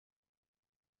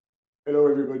Hello,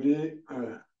 everybody.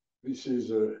 This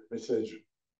is a message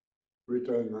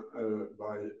written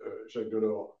by Jacques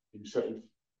Delors himself,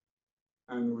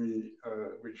 and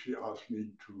which he asked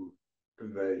me to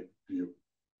convey to you.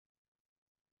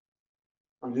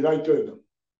 I'm delighted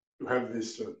to have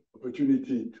this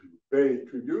opportunity to pay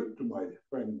tribute to my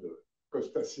friend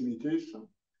Kostas Simitis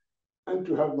and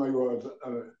to have my words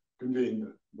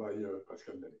convened by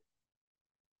Pascal Daly.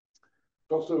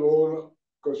 First of all,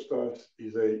 Kostas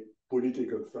is a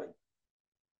political friend.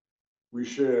 We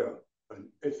share an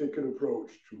ethical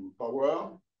approach to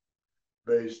power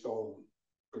based on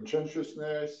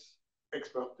conscientiousness,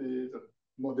 expertise,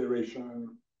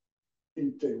 moderation,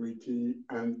 integrity,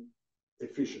 and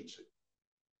efficiency.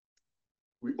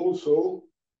 We also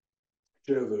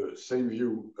share the same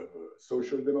view of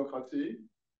social democracy,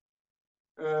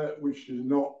 which is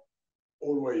not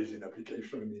always in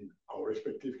application in our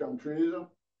respective countries,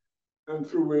 and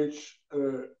through which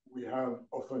we have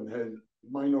often held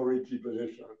minority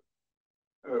position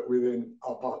within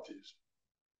our parties.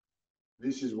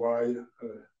 This is why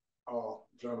our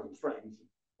German friends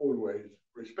always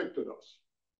respected us.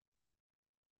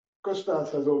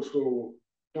 Kostas has also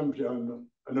championed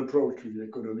an approach to the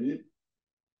economy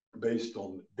based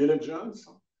on diligence,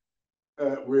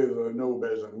 with no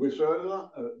bells and whistles,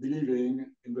 believing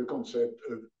in the concept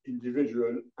of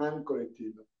individual and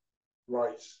collective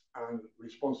rights and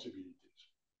responsibilities.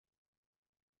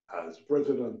 As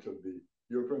president of the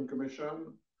European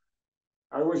Commission,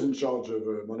 I was in charge of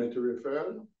monetary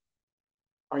affairs.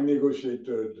 I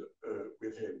negotiated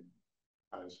with him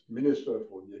as Minister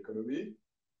for the Economy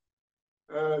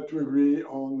to agree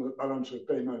on balance of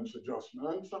payments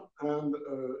adjustments and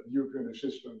European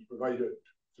assistance provided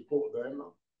to support them.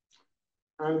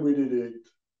 And we did it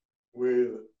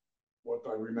with what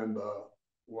I remember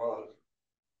was,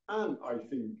 and I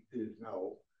think is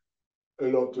now, a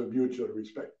lot of mutual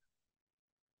respect.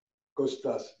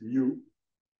 Kostas knew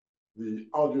the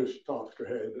arduous task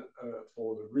ahead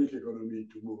for the Greek economy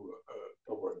to move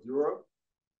toward Europe,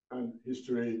 and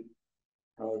history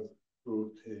has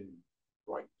proved him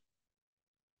right.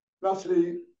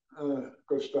 Lastly,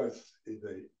 Kostas is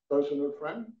a personal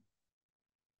friend.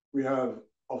 We have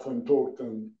often talked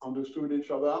and understood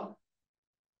each other.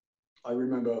 I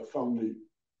remember fondly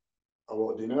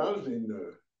our dinners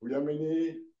in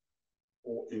Rimini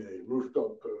or in a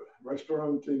rooftop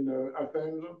restaurant in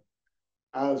Athens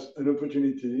as an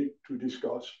opportunity to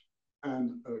discuss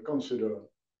and consider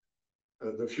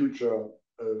the future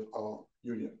of our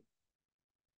union.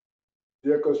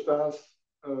 Dear Kostas,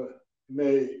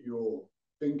 may your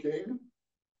thinking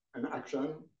and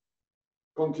action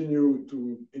continue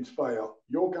to inspire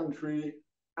your country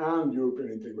and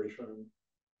European integration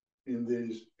in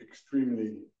these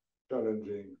extremely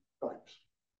challenging times.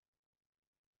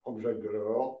 From Jacques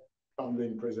Delors,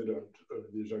 founding president of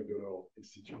the Jacques Delors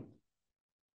Institute.